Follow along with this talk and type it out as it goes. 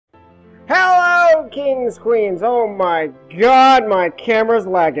Kings, Queens. Oh my god, my camera's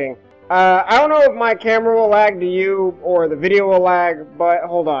lagging. I don't know if my camera will lag to you or the video will lag, but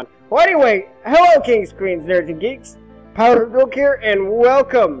hold on. Well, anyway, hello Kings, Queens, Nerds, and Geeks. PowerGook here, and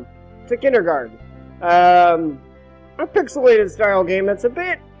welcome to Kindergarten. A pixelated style game that's a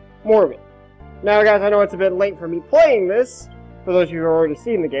bit morbid. Now, guys, I know it's a bit late for me playing this, for those of you who have already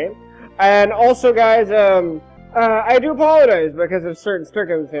seen the game. And also, guys, I do apologize because of certain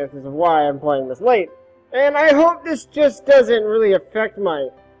circumstances of why I'm playing this late. And I hope this just doesn't really affect my...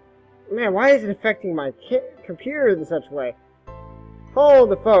 Man, why is it affecting my computer in such a way? Hold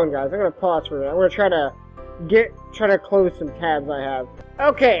the phone, guys. I'm going to pause for a minute. I'm going to try to close some tabs I have.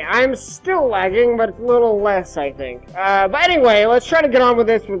 Okay, I'm still lagging, but it's a little less, I think. But anyway, let's try to get on with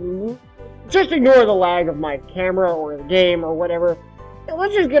this. Just ignore the lag of my camera or the game or whatever.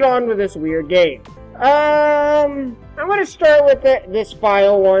 Let's just get on with this weird game. I'm going to start with this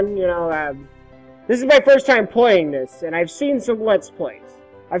file one. You know, this is my first time playing this, and I've seen some Let's Plays.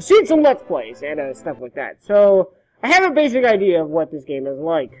 and stuff like that. So, I have a basic idea of what this game is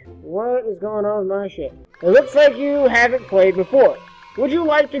like. What is going on with my shit? It looks like you haven't played before. Would you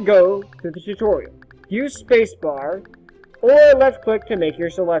like to go to the tutorial? Use spacebar or left click to make your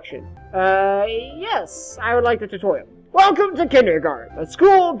selection. Yes, I would like the tutorial. Welcome to Kindergarten, a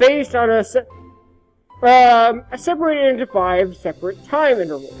school based on separated into 5 separate time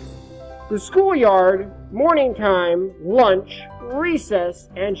intervals. The schoolyard, morning time, lunch, recess,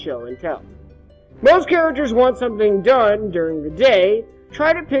 and show and tell. Most characters want something done during the day.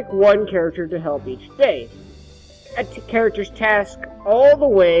 Try to pick one character to help each day. A character's task all the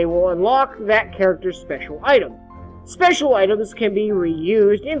way will unlock that character's special item. Special items can be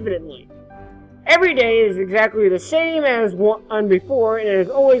reused infinitely. Every day is exactly the same as one before, and it is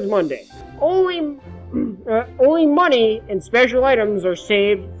always Monday. Only money and special items are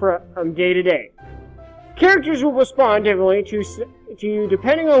saved from day to day. Characters will respond differently to you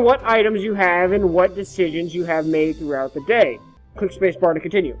depending on what items you have and what decisions you have made throughout the day. Click spacebar to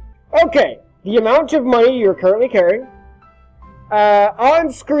continue. Okay, the amount of money you're currently carrying.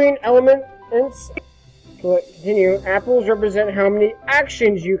 On-screen elements. Continue. Apples represent how many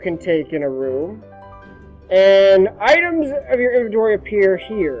actions you can take in a room. And items of your inventory appear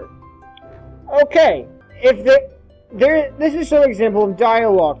here. Okay, this is some example of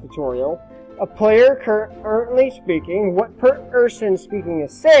dialogue tutorial. A player currently speaking, what person speaking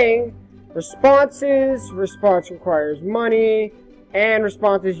is saying, responses, response requires money, and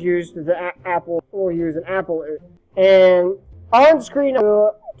responses used the apple, or use an apple, and on-screen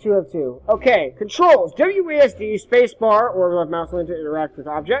 2 of 2. Okay, controls, WASD, spacebar, or left mouse link to interact with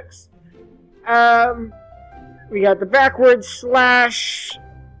objects. We got the backwards slash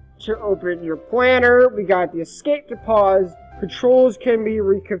to open your planner. We got the escape to pause. Controls can be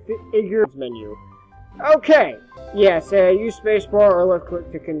reconfigured menu. Okay. Yes, use spacebar or left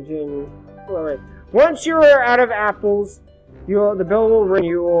click to continue. Wait. Once you are out of apples, the bell will ring.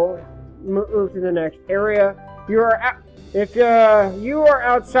 You will move to the next area. If you are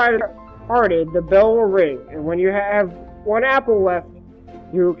outside of hearted, the bell will ring, and when you have 1 apple left,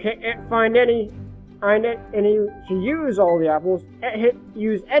 you can't find any to use all the apples.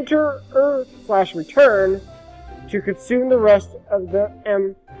 Use enter / return to consume the rest of the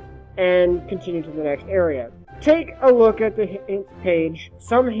M and continue to the next area. Take a look at the hints page.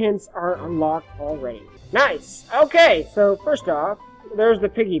 Some hints are unlocked already. Nice! Okay, so first off, there's the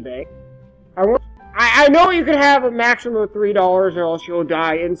piggy bank. I know you can have a maximum of $3 or else you'll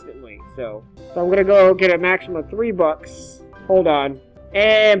die instantly. So I'm gonna go get a maximum of $3. Hold on.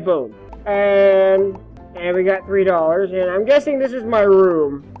 And boom. And we got $3. And I'm guessing this is my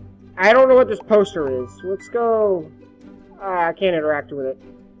room. I don't know what this poster is. Let's go... I can't interact with it.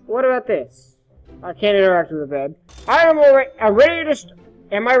 What about this? I can't interact with the bed. Am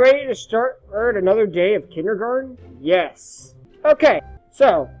I ready to start another day of kindergarten? Yes. Okay,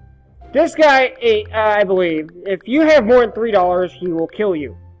 so... This guy, I believe, if you have more than $3, he will kill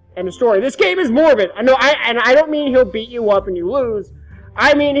you. End of story. This game is morbid. I know, and I don't mean he'll beat you up and you lose.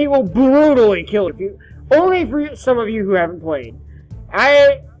 I mean he will brutally kill you. Only for some of you who haven't played.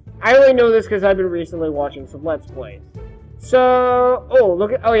 I only know this because I've been recently watching some Let's Plays. So,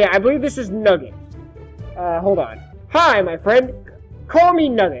 oh yeah, I believe this is Nugget. Hold on. Hi, my friend. Call me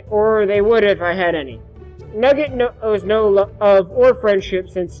Nugget, or they would if I had any. Nugget knows no love or friendship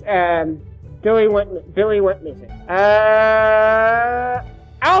since Billy went missing.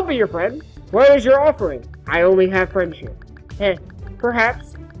 I'll be your friend. What is your offering? I only have friendship.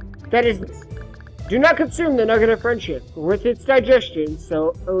 Perhaps that is this. Do not consume the nugget of friendship. With its digestion,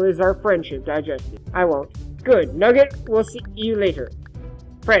 so is our friendship digested. I won't. Good. Nugget, we'll see you later.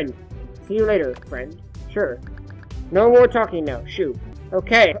 Friend. See you later, friend. Sure. No more talking now. Shoot.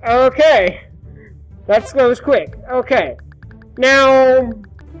 Okay. Okay. That goes quick. Okay. Now,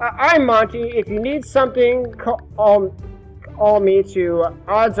 I'm Monty. If you need something, call me to.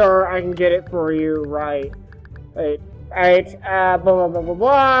 Odds are I can get it for you. Right. Blah, blah, blah, blah,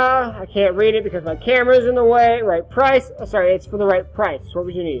 blah. I can't read it because my camera's in the way. Right price. Oh, sorry, it's for the right price. What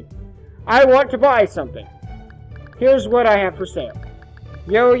would you need? I want to buy something. Here's what I have for sale.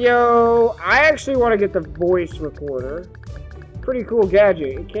 Yo, I actually want to get the voice recorder. Pretty cool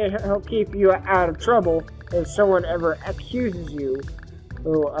gadget. It can help keep you out of trouble if someone ever accuses you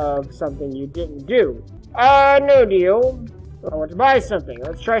of something you didn't do. No deal. I want to buy something.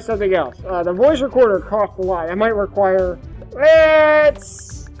 Let's try something else. The voice recorder costs a lot. I might require...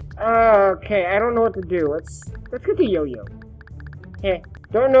 Let's... Okay, I don't know what to do. Let's get the yo-yo. Heh.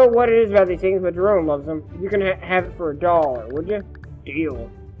 Don't know what it is about these things, but Jerome loves them. You can have it for $1, would you? Deal.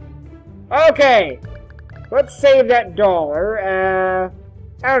 Okay. Let's save that $1.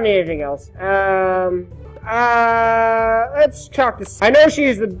 I don't need anything else. Let's talk to... I know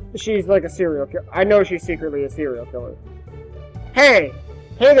she's like a serial killer. I know she's secretly a serial killer. Hey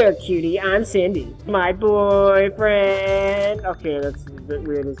there, cutie. I'm Cindy, my boyfriend. Okay, that's a bit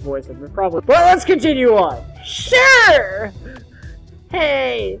weird. His voice, probably. But let's continue on. Sure.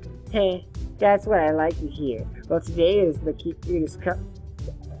 Hey, that's what I like to hear. Well, today is the cutest couple.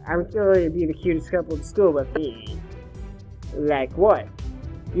 I'm going to be the cutest couple in school, but me. Like what?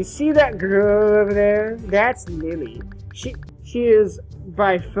 You see that girl over there? That's Lily. She is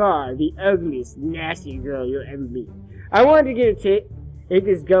by far the ugliest, nasty girl you'll ever meet. I wanted to get her take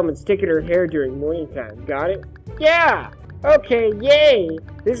this gum and stick it in her hair during morning time. Got it? Yeah! Okay, yay!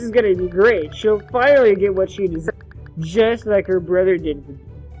 This is gonna be great. She'll finally get what she deserves. Just like her brother did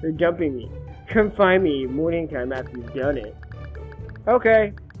for dumping me. Come find me morning time after you've done it.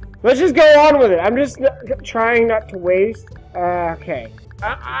 Okay. Let's just go on with it. I'm just trying not to waste. Okay.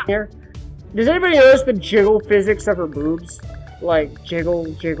 Here. Does anybody notice the jiggle physics of her boobs? Like, jiggle,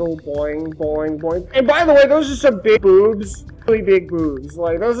 boing, boing, boing. And by the way, those are some big boobs. Really big boobs.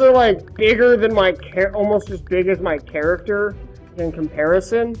 Like, those are, like, bigger than my almost as big as my character in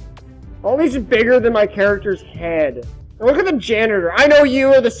comparison. All these are bigger than my character's head. And look at the janitor. I know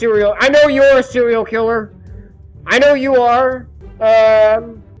you are the I know you're a serial killer. I know you are.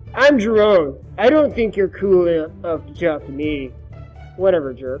 I'm Jerome. I don't think you're cool enough to talk to me.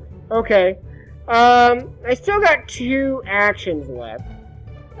 Whatever, jerk. Okay. I still got 2 actions left.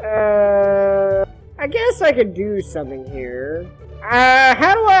 I guess I could do something here.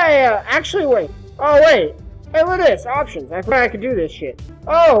 How do I, actually, wait. Oh, wait. Hey, look at this. Options. I forgot I could do this shit.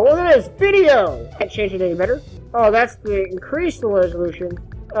 Oh, look at this. Video. Can't change it any better. Oh, that's the increase the resolution.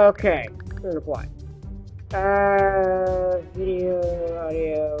 Okay. I'm gonna apply. Video,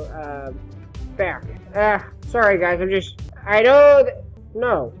 audio, back. Sorry, guys. I know that,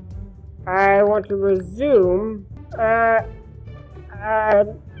 no. I want to resume.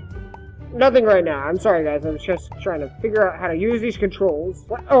 Nothing right now. I'm sorry, guys. I'm just trying to figure out how to use these controls.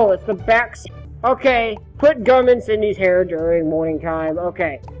 What? Oh, it's the back. Okay. Put gum in Cindy's hair during morning time.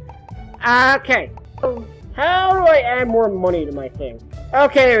 Okay. Okay. How do I add more money to my thing?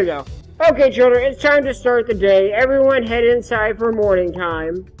 Okay, there we go. Okay, children. It's time to start the day. Everyone head inside for morning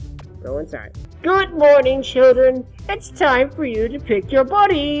time. Go inside. Good morning, children. It's time for you to pick your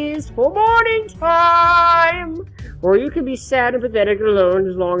buddies for morning time. Or you can be sad and pathetic alone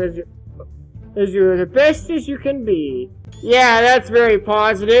as long as you're the best as you can be. Yeah, that's very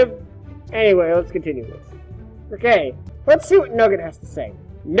positive. Anyway, let's continue this. Okay, let's see what Nugget has to say.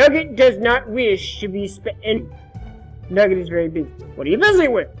 Nugget does not wish to be Nugget is very busy. What are you busy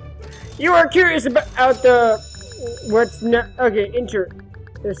with? You are curious about okay,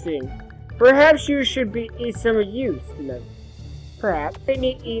 interesting. Perhaps you should be some use, Nugget. Perhaps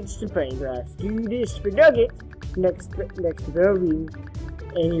Sydney eats some plain grass. Do this for Nugget next to Belly,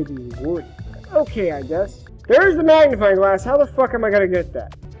 and you'll be rewarded. Okay, I guess. There's the magnifying glass. How the fuck am I gonna get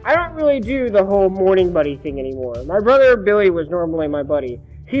that? I don't really do the whole morning buddy thing anymore. My brother Billy was normally my buddy.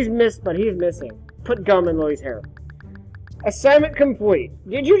 He's missing. Put gum in Lily's hair. Assignment complete.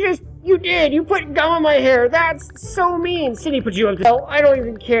 You did! You put gum in my hair! That's so mean! Cindy put you up to hell. I don't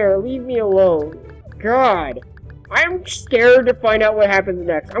even care. Leave me alone. God. I'm scared to find out what happens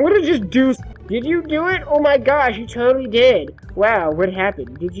next. I'm gonna just do... Did you do it? Oh my gosh, you totally did. Wow, what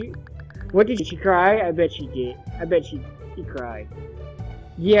happened? Did she cry? I bet she did. I bet she cried.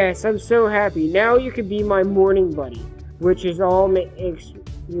 Yes, I'm so happy. Now you can be my morning buddy, which also makes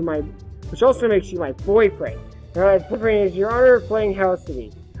you my boyfriend. Now, as boyfriend is your honor of playing house to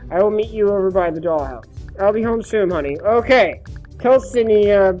me. I will meet you over by the dollhouse. I'll be home soon, honey. Okay. Tell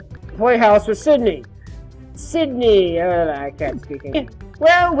Sydney, playhouse with Sydney. Sydney, I can't speak English.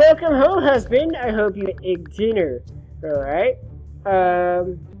 Well, welcome home, husband. I hope you ate dinner. Alright.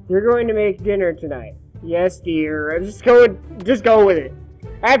 You're going to make dinner tonight. Yes, dear. Just go with it.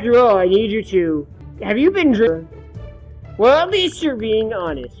 After all, I need you to... Have you been drinking? Well, at least you're being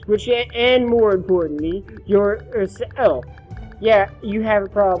honest. And more importantly, you're... Oh. Yeah, you have a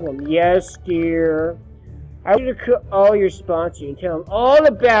problem. Yes, dear. I want you to call all your sponsors and tell them all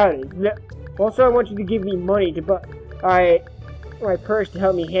about it. Also, I want you to give me money to buy my purse to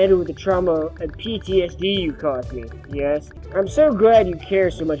help me handle the trauma and PTSD you caused me. Yes. I'm so glad you care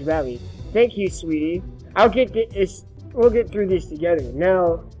so much about me. Thank you, sweetie. We'll get through this together.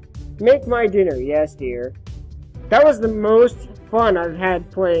 Now, make my dinner. Yes, dear. That was the most fun I've had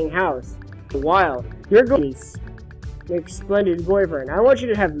playing house in a while. You're going to be a splendid boyfriend. I want you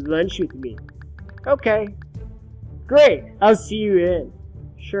to have lunch with me. Okay. Great. I'll see you in.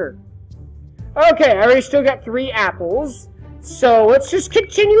 Sure. Okay, I already still got 3 apples. So let's just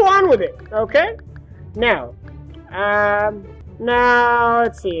continue on with it. Okay? Now,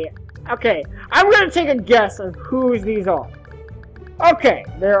 let's see. Okay, I'm gonna take a guess on whose these are. Okay,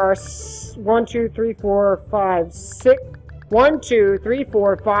 there are 1, 2, 3, 4, 5, 6. 1, 2, 3,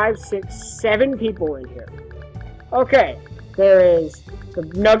 4, 5, 6, 7 people in here. Okay, there is the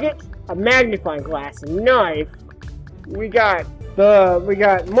nugget, a magnifying glass, a knife. We got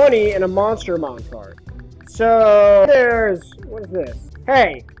money and a Monstermon card. So there's what is this?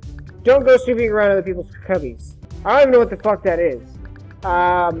 Hey, don't go snooping around other people's cubbies. I don't even know what the fuck that is.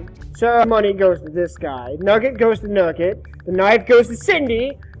 So money goes to this guy. Nugget goes to Nugget. The knife goes to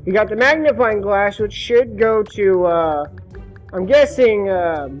Cindy. We got the magnifying glass, which should go to I'm guessing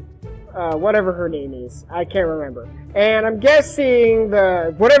whatever her name is. I can't remember. And I'm guessing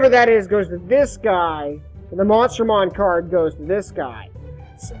the whatever that is goes to this guy. And the Monstermon card goes to this guy.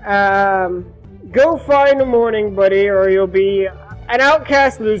 Go find the morning, buddy, or you'll be an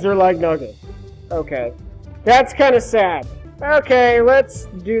outcast loser like Nugget. Okay. That's kind of sad. Okay, let's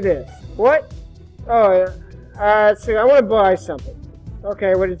do this. What? Oh, so I want to buy something.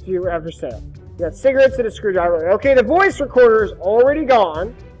 Okay, what did you have for sale? You got cigarettes and a screwdriver. Okay, the voice recorder is already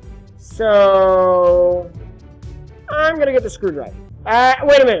gone. So... I'm gonna get the screwdriver.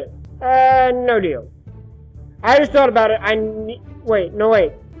 Wait a minute. No deal. I just thought about it. Wait.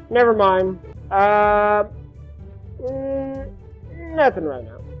 Never mind. Nothing right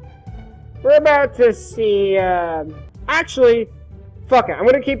now. We're about to see, actually, fuck it. I'm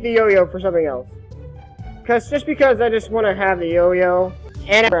gonna keep the yo-yo for something else. Just because I just want to have the yo-yo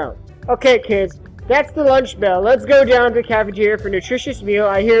and around. Okay, kids. That's the lunch bell. Let's go down to the cafeteria for a nutritious meal.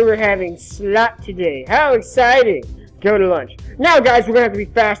 I hear we're having slot today. How exciting. Go to lunch. Now, guys, we're gonna have to be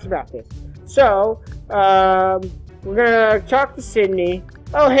fast about this. So, we're gonna talk to Sydney.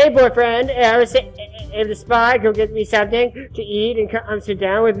 Oh, hey, boyfriend. I was in the spot. Go get me something to eat and come sit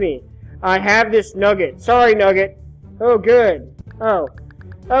down with me. I have this nugget. Sorry, Nugget. Oh, good. Oh.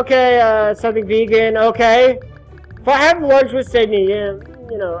 Okay, something vegan. Okay. If I have lunch with Sydney,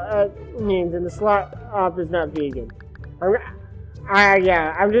 means in the slot op is not vegan.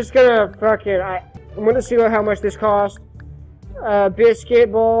 I'm just gonna I'm gonna see how much this costs.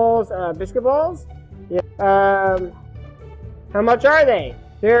 Biscuit balls. Biscuit balls? Yeah. How much are they?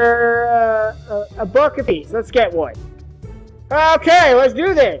 They're a buck a piece. Let's get one. Okay, let's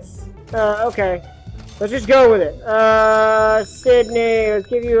do this. Okay. Let's just go with it. Sydney, let's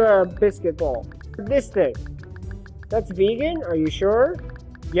give you a biscuit ball. This thing. That's vegan? Are you sure?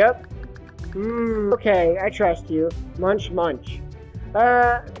 Yep. Okay, I trust you. Munch, munch.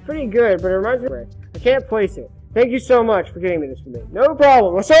 Pretty good, but it reminds me of it. I can't place it. Thank you so much for getting me this for me. No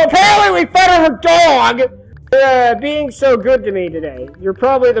problem. So apparently we fed her dog! Being so good to me today. You're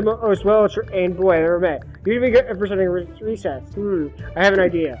probably the most well-trained boy I've ever met. You'd be good for something recess. I have an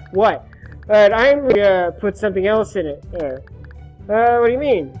idea. What? I'm gonna put something else in it. There. What do you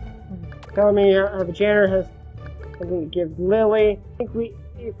mean? Tell me how the janitor has something to give Lily. I think we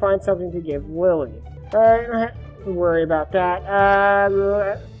find something to give Lily. Alright, don't have to worry about that.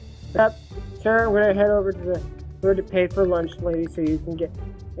 Sir, I'm gonna head over to the road to pay for lunch, lady, so you can get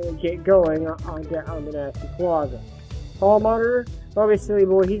going on the nasty closet. Hall monitor? Probably silly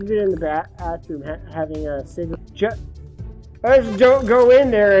boy. He's been in the bathroom having a cigarette. Just don't go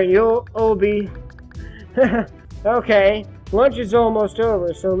in there and you'll be... Okay, lunch is almost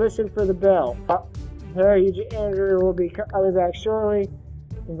over, so listen for the bell. Andrew will be coming back shortly.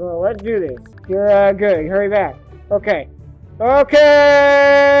 Well, let's do this. You're good. Hurry back. Okay. Okay!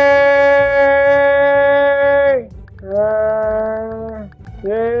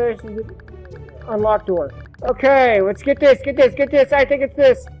 This is the unlocked door. Okay, let's get this. I think it's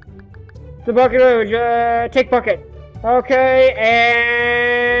this. The bucket, take bucket. Okay,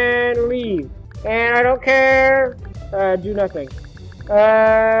 and leave. And I don't care. Do nothing.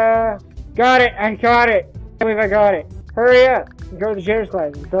 Got it. I got it. I believe I got it. Hurry up. Go to the janitor's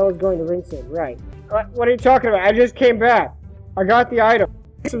class. Bella's going to Ringsend. Right. What are you talking about? I just came back. I got the item.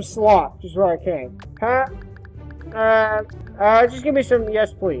 Some slop, just where I came. Huh? Just give me some,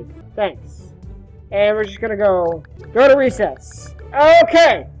 yes please. Thanks. And we're just gonna go to recess.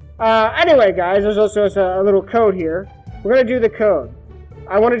 Okay. Anyway guys, there's also a little code here. We're gonna do the code.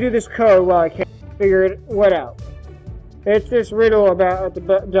 I want to do this code while I can figure it out. It's this riddle about the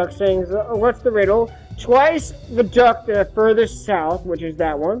duck saying, what's the riddle? Twice the duck the furthest south, which is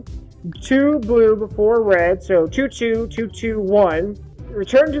that one. 2 blue before red, so 2, 2, 2, 2, 1.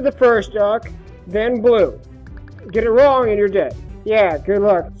 Return to the first duck, then blue. Get it wrong and you're dead. Yeah, good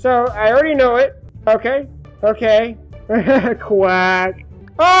luck. So, I already know it. Okay. Okay. Quack.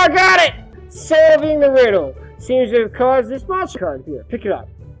 Oh, I got it! Solving the riddle. Seems to have caused this monster card here. Pick it up.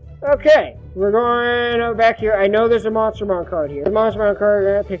 Okay. We're going back here. I know there's a Monstermon card here. The Monstermon card,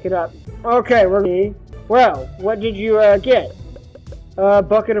 we're gonna pick it up. Okay, well, what did you get? A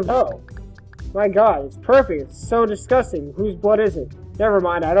bucket of... Oh. My god, it's perfect. It's so disgusting. Whose blood is it? Never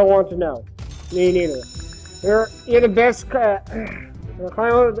mind, I don't want to know. Me neither. You're the best. Climb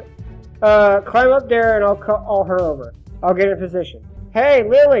up there and I'll call her over. I'll get in position. Hey,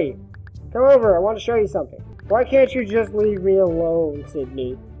 Lily! Come over, I want to show you something. Why can't you just leave me alone,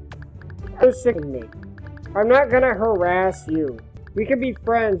 Sydney? You're sick of me. I'm not gonna harass you. We can be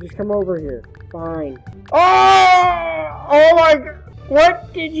friends, just come over here. Fine. Oh! Oh my god!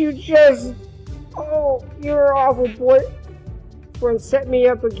 What did you just... Oh, you're an awful boy. Set me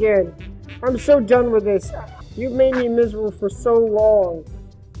up again. I'm so done with this. You've made me miserable for so long.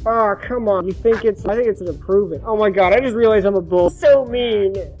 Ah, oh, come on. I think it's an improvement. Oh my god, I just realized I'm a bull. So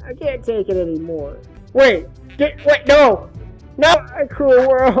mean. I can't take it anymore. Wait, no! No, a cruel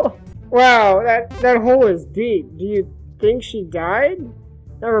world. Wow, that hole is deep. Do you think she died?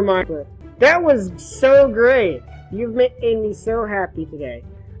 Never mind. That was so great. You've made me so happy today.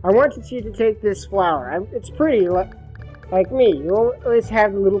 I wanted you to take this flower. It's pretty, like me. You always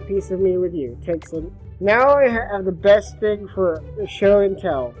have a little piece of me with you. Take some. Now I have the best thing for the show and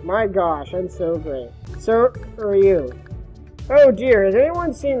tell. My gosh, I'm so great. So are you. Oh dear, has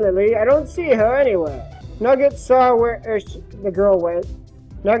anyone seen Lily? I don't see her anywhere. Nugget saw where the girl went.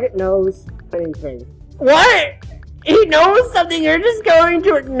 Nugget knows anything. What? He knows something, you're just going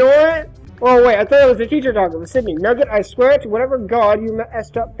to ignore it? Oh wait, I thought it was the teacher talking. It was Sydney. Nugget, I swear to whatever god you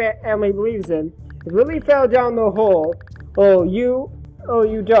messed up family believes in, if Lily fell down the hole, oh you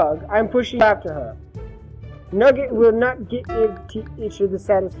Doug, I'm pushing after her. Nugget will not give teacher the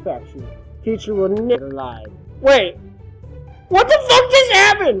satisfaction. Teacher will never lie. Wait, what the fuck just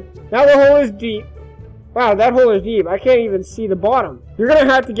happened? Now the hole is deep. Wow, that hole is deep. I can't even see the bottom. You're gonna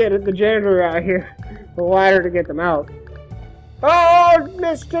have to get the janitor out here, the ladder to get them out. Oh,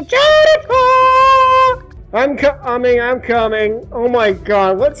 Mr. Janitor! I'm coming. Oh my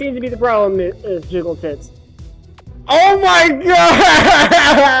god, what seems to be the problem is Jiggle Tits. Oh my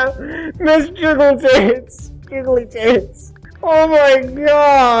god! Miss Jiggle Tits! Jiggly Tits! Oh my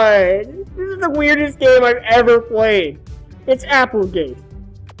god! This is the weirdest game I've ever played. It's Applegate.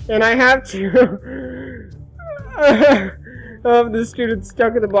 And I have to... the students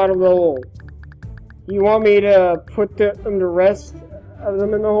stuck at the bottom of the hole. You want me to put the rest of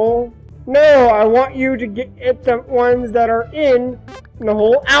them in the hole? No, I want you to get the ones that are in the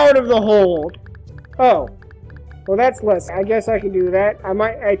hole out of the hole. Oh. Well, that's less. I guess I can do that.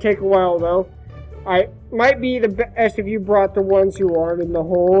 I take a while, though. I might be the best if you brought the ones who aren't in the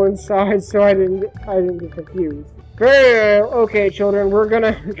hole inside, so I didn't get confused. Very well. Okay, children, we're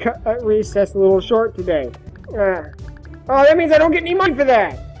gonna cut recess a little short today. Oh, that means I don't get any money for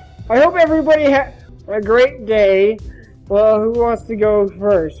that. I hope everybody had a great day. Well, who wants to go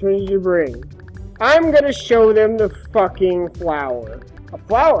first? What did you bring? I'm gonna show them the fucking flower. A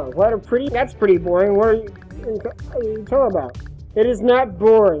flower? What a pretty... That's pretty boring. What are you talking about? It is not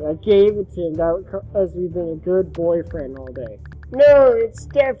boring. I gave it to him as we've been a good boyfriend all day. No, it's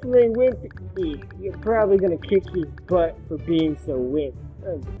definitely wimpy. You're probably gonna kick his butt for being so wimp.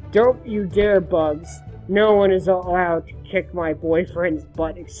 Don't you dare, Bugs. No one is allowed to kick my boyfriend's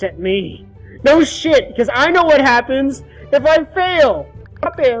butt except me. No shit, because I know what happens if I fail.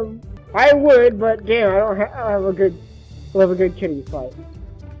 Up him. I would, but damn, I don't have a good kitty fight.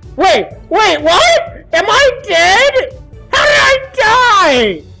 Wait, what? Am I dead? How did I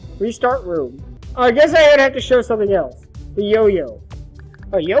die? Restart room. I guess I would have to show something else. The yo-yo.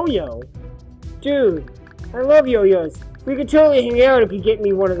 A yo-yo? Dude, I love yo-yos. We could totally hang out if you get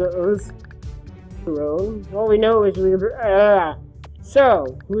me one of those. All we know is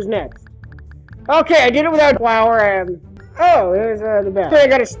so, who's next? Okay, I did it without flour. Oh, there's the bell. I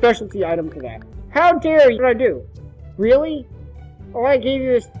got a specialty item for that. How dare you? What did I do? Really? All I gave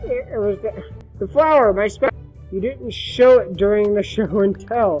you was the flour, my special. You didn't show it during the show and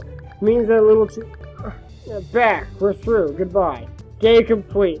tell. Means a little too... back. We're through. Goodbye. Day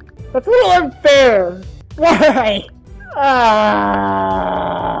complete. That's a little unfair. Why?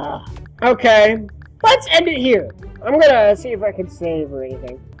 Okay. Let's end it here. I'm gonna see if I can save or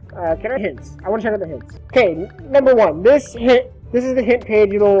anything. Can I hints? I want to check out the hints. Okay, number 1. This is the hint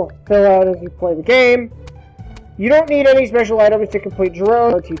page it'll fill out as you play the game. You don't need any special items to complete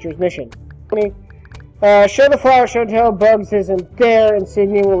Jerome or teacher's mission. Show the flower show tell Bugs isn't there and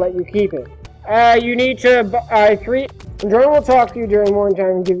Sydney will let you keep it. You need to buy 3. Jerome will talk to you during morning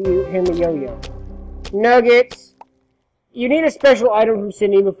time and give him a yo-yo. Nuggets. You need a special item from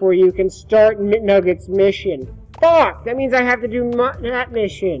Sydney before you can start Nuggets' mission. Fuck! That means I have to do that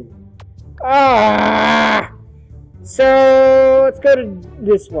mission. So, let's go to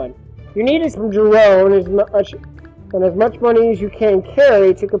this one. You need it from Jerome as much money as you can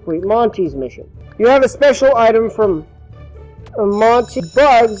carry to complete Monty's mission. You have a special item from Monty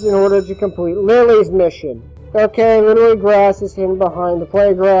Bugs in order to complete Lily's mission. Okay, literally grass is hidden behind the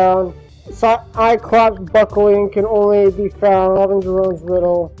playground. Cyclops buckling can only be found solving Jerome's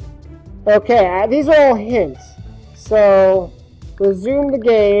riddle. Okay, these are all hints. So, resume the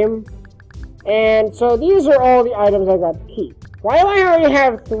game. And so these are all the items I got to keep. Why do I already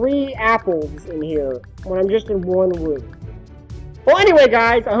have 3 apples in here when I'm just in 1 room? Well, anyway,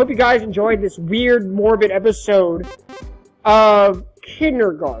 guys, I hope you guys enjoyed this weird, morbid episode of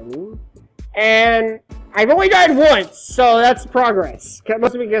Kindergarten. And I've only died once, so that's progress.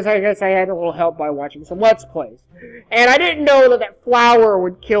 Mostly because I guess I had a little help by watching some Let's Plays. And I didn't know that flour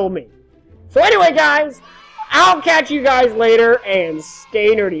would kill me. So anyway, guys, I'll catch you guys later, and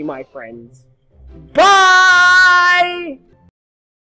stay nerdy, my friends.